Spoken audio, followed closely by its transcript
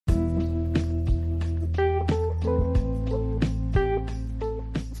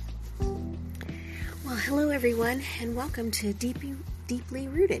Hello, everyone, and welcome to Deeply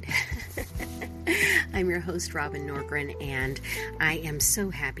Rooted. I'm your host, Robin Norgren, and I am so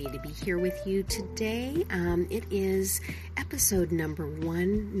happy to be here with you today. It is episode number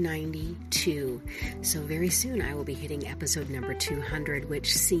 192, so very soon I will be hitting episode number 200,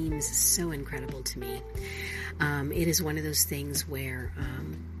 which seems so incredible to me. It is one of those things where,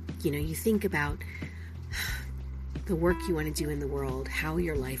 you think about the work you want to do in the world, how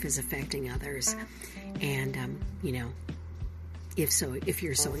your life is affecting others, and, if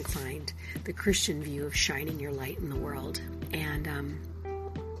you're so inclined, the Christian view of shining your light in the world. And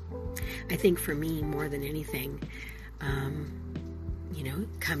I think for me, more than anything,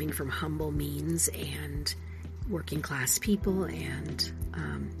 coming from humble means and working class people and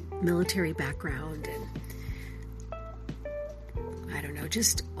military background and I don't know,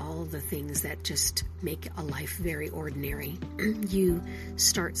 just all the things that just make a life very ordinary. You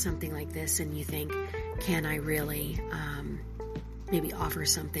start something like this and you think, can I really maybe offer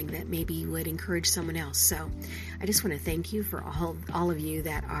something that maybe would encourage someone else? So I just want to thank you for all of you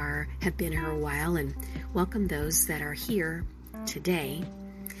that have been here a while, and welcome those that are here today,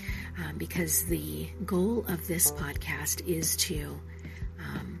 because the goal of this podcast is to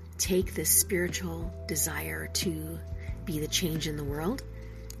take this spiritual desire to be the change in the world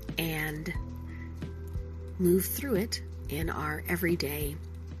and move through it in our everyday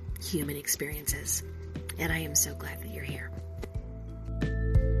human experiences. And I am so glad that you're here.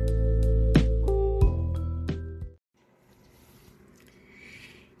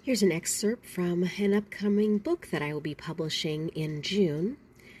 Here's an excerpt from an upcoming book that I will be publishing in June.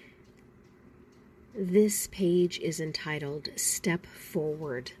 This page is entitled Step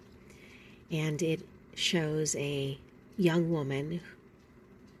Forward, and it shows a young woman,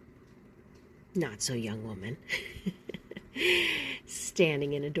 not so young woman,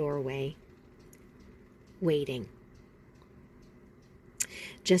 standing in a doorway, waiting.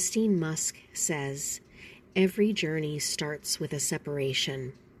 Justine Musk says, every journey starts with a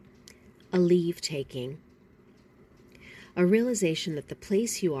separation, a leave-taking, a realization that the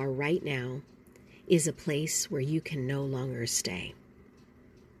place you are right now is a place where you can no longer stay.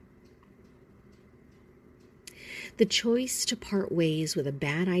 The choice to part ways with a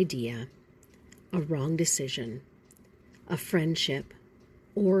bad idea, a wrong decision, a friendship,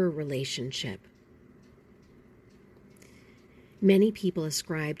 or a relationship. Many people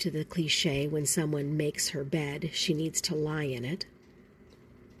ascribe to the cliche, when someone makes her bed, she needs to lie in it.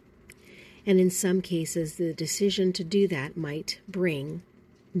 And in some cases, the decision to do that might bring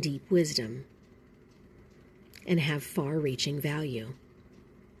deep wisdom and have far-reaching value.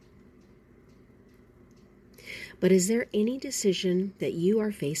 But is there any decision that you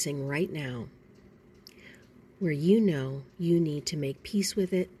are facing right now where you know you need to make peace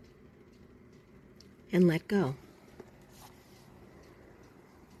with it and let go?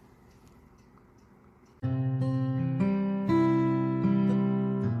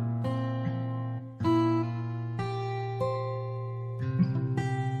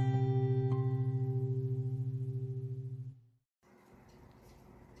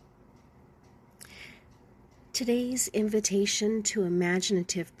 Today's invitation to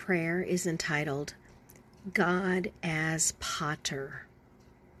imaginative prayer is entitled, God as Potter.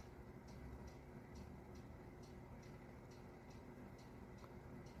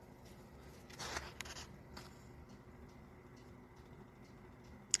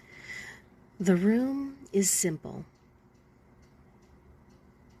 The room is simple.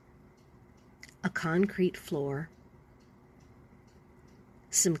 A concrete floor,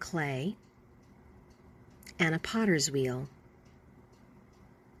 some clay, and a potter's wheel.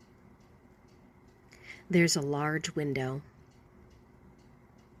 There's a large window.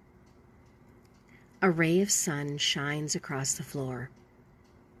 A ray of sun shines across the floor.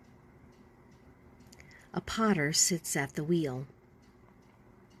 A potter sits at the wheel.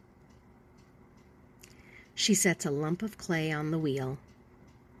 She sets a lump of clay on the wheel,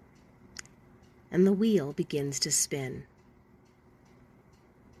 and the wheel begins to spin.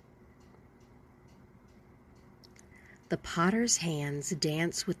 The potter's hands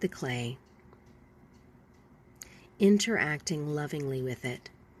dance with the clay, interacting lovingly with it.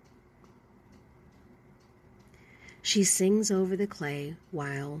 She sings over the clay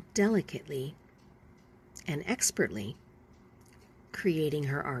while delicately and expertly creating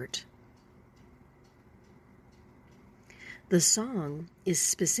her art. The song is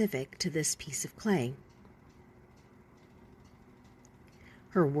specific to this piece of clay.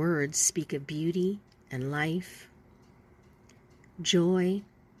 Her words speak of beauty and life, joy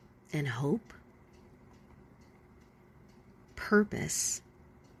and hope, purpose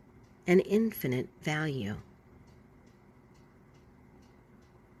and infinite value.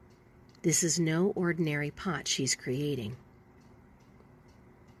 This is no ordinary pot she's creating.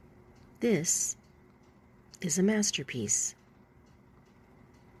 This is a masterpiece.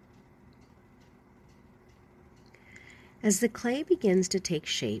 As the clay begins to take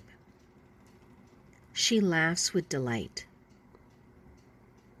shape, she laughs with delight.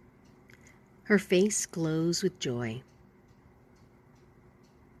 Her face glows with joy.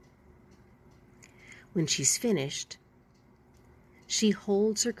 When she's finished, she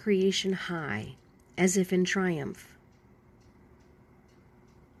holds her creation high, as if in triumph.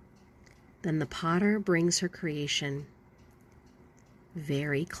 Then the potter brings her creation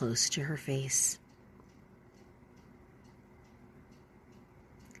very close to her face.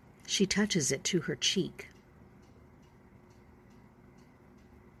 She touches it to her cheek.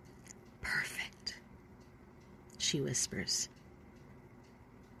 "Perfect," she whispers.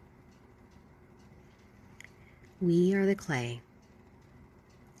 We are the clay.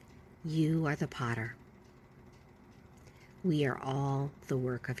 You are the potter. We are all the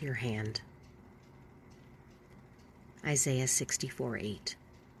work of your hand. Isaiah 64:8.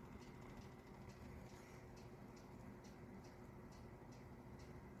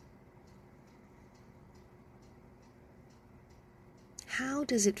 How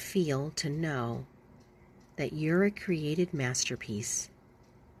does it feel to know that you're a created masterpiece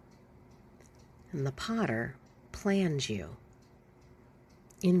and the potter planned you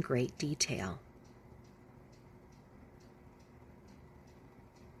in great detail?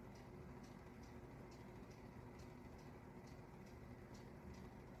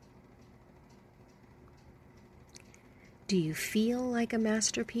 Do you feel like a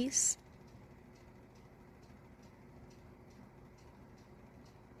masterpiece?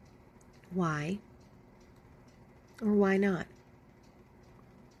 Why or why not?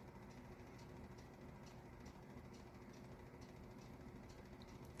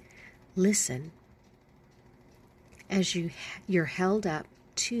 Listen as you're held up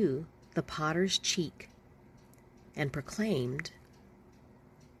to the potter's cheek and proclaimed,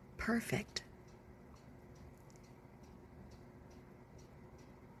 "Perfect."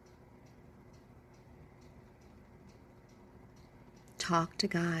 Talk to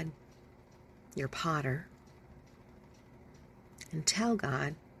God, your potter, and tell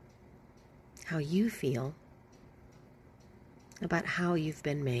God how you feel about how you've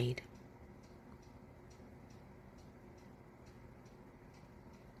been made.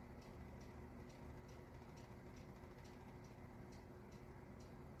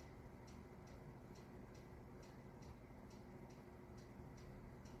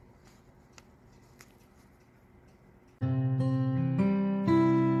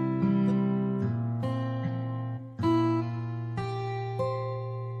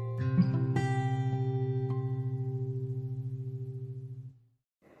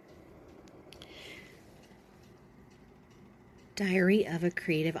 Diary of a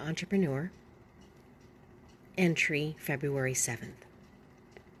Creative Entrepreneur, entry February 7th.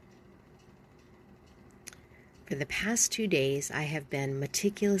 For the past 2 days, I have been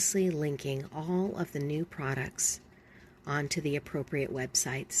meticulously linking all of the new products onto the appropriate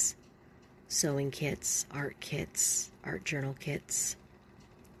websites: sewing kits, art journal kits,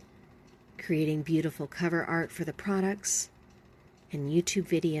 creating beautiful cover art for the products, and YouTube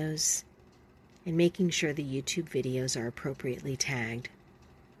videos, and making sure the YouTube videos are appropriately tagged.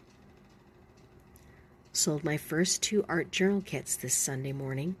 Sold my first 2 art journal kits this Sunday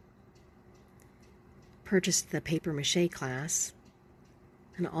morning, purchased the paper mache class,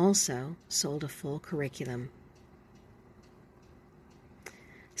 and also sold a full curriculum.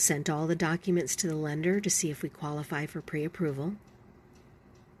 Sent all the documents to the lender to see if we qualify for pre-approval.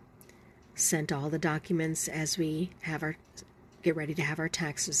 Sent all the documents as we get ready to have our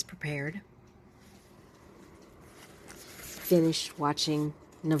taxes prepared. Finished watching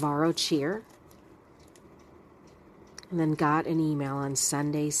Navarro cheer, and then got an email on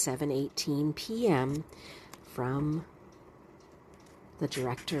Sunday, 7:18 p.m. from the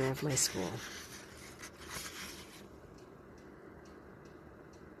director of my school.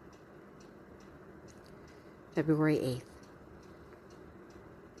 February 8th.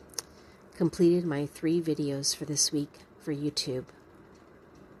 Completed my 3 videos for this week for YouTube.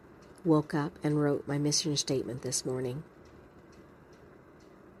 Woke up and wrote my mission statement this morning.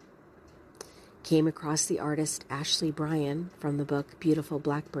 Came across the artist Ashley Bryan from the book Beautiful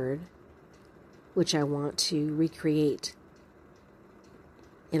Blackbird, which I want to recreate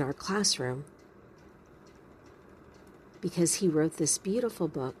in our classroom, because he wrote this beautiful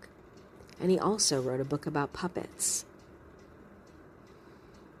book, and he also wrote a book about puppets.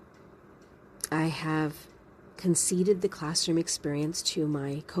 I have conceded the classroom experience to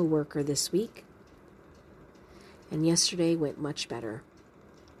my coworker this week, and yesterday went much better.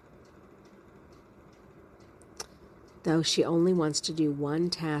 Though she only wants to do one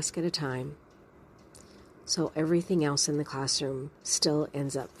task at a time, so everything else in the classroom still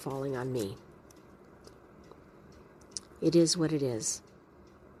ends up falling on me. It is what it is.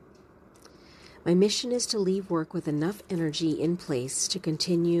 My mission is to leave work with enough energy in place to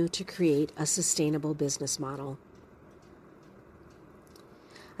continue to create a sustainable business model.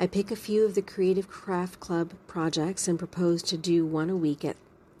 I pick a few of the Creative Craft Club projects and propose to do one a week at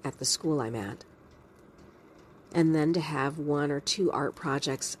the school I'm at, and then to have 1 or 2 art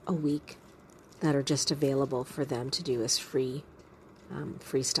projects a week that are just available for them to do as freestyle,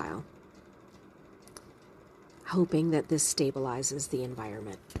 hoping that this stabilizes the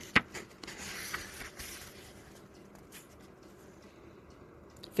environment.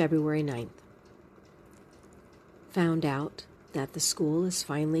 February 9th. Found out that the school is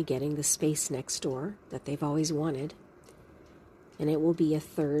finally getting the space next door that they've always wanted, and it will be a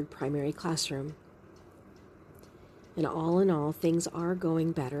 3rd primary classroom. And all in all, things are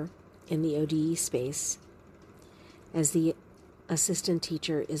going better in the ODE space, as the assistant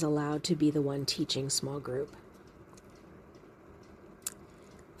teacher is allowed to be the one teaching small group.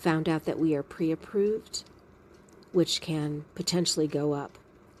 Found out that we are pre-approved, which can potentially go up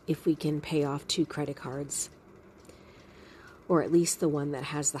if we can pay off 2 credit cards, or at least the one that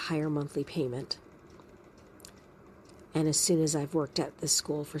has the higher monthly payment, and as soon as I've worked at this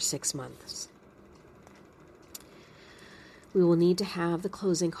school for 6 months. We will need to have the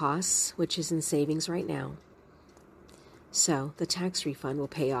closing costs, which is in savings right now, so the tax refund will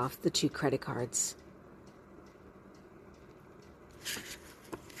pay off the 2 credit cards.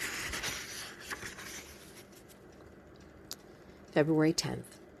 February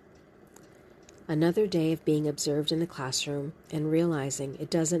 10th. Another day of being observed in the classroom and realizing it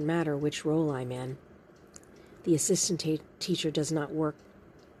doesn't matter which role I'm in. The assistant teacher does not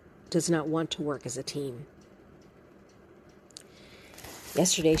want to work as a team.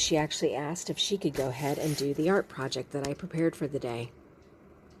 Yesterday, she actually asked if she could go ahead and do the art project that I prepared for the day.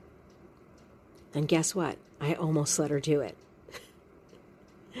 And guess what? I almost let her do it.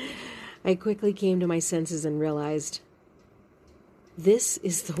 I quickly came to my senses and realized, this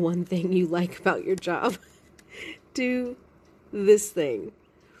is the one thing you like about your job. Do this thing.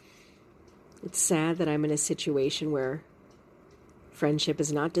 It's sad that I'm in a situation where friendship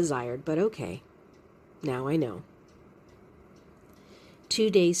is not desired, but okay. Now I know. 2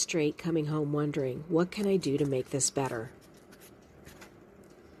 days straight coming home wondering, what can I do to make this better?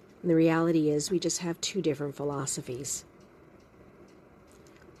 And the reality is we just have 2 different philosophies.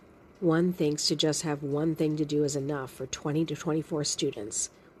 One thinks to just have one thing to do is enough for 20 to 24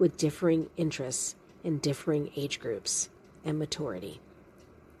 students with differing interests and differing age groups and maturity.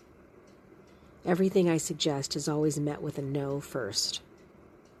 Everything I suggest is always met with a no first.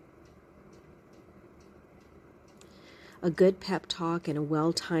 A good pep talk and a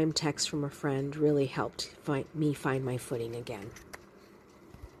well-timed text from a friend really helped me find my footing again.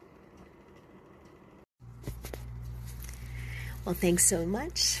 Well, thanks so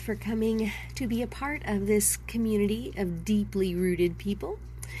much for coming to be a part of this community of deeply rooted people.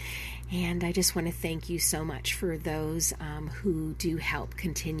 And I just want to thank you so much for those who do help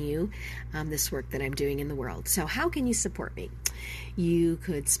continue this work that I'm doing in the world. So how can you support me? You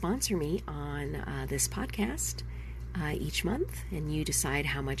could sponsor me on this podcast each month, and you decide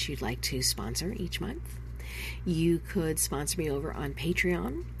how much you'd like to sponsor each month. You could sponsor me over on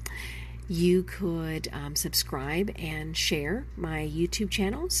Patreon. You could subscribe and share my YouTube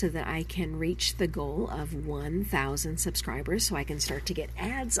channel so that I can reach the goal of 1,000 subscribers so I can start to get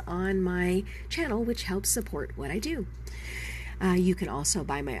ads on my channel, which helps support what I do. You can also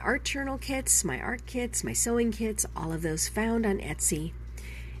buy my art journal kits, my art kits, my sewing kits, all of those found on Etsy.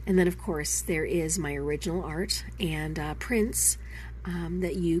 And then, of course, there is my original art and prints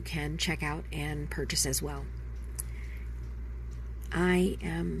that you can check out and purchase as well. I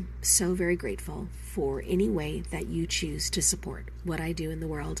am so very grateful for any way that you choose to support what I do in the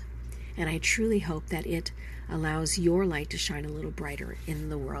world, and I truly hope that it allows your light to shine a little brighter in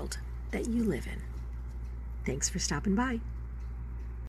the world that you live in. Thanks for stopping by.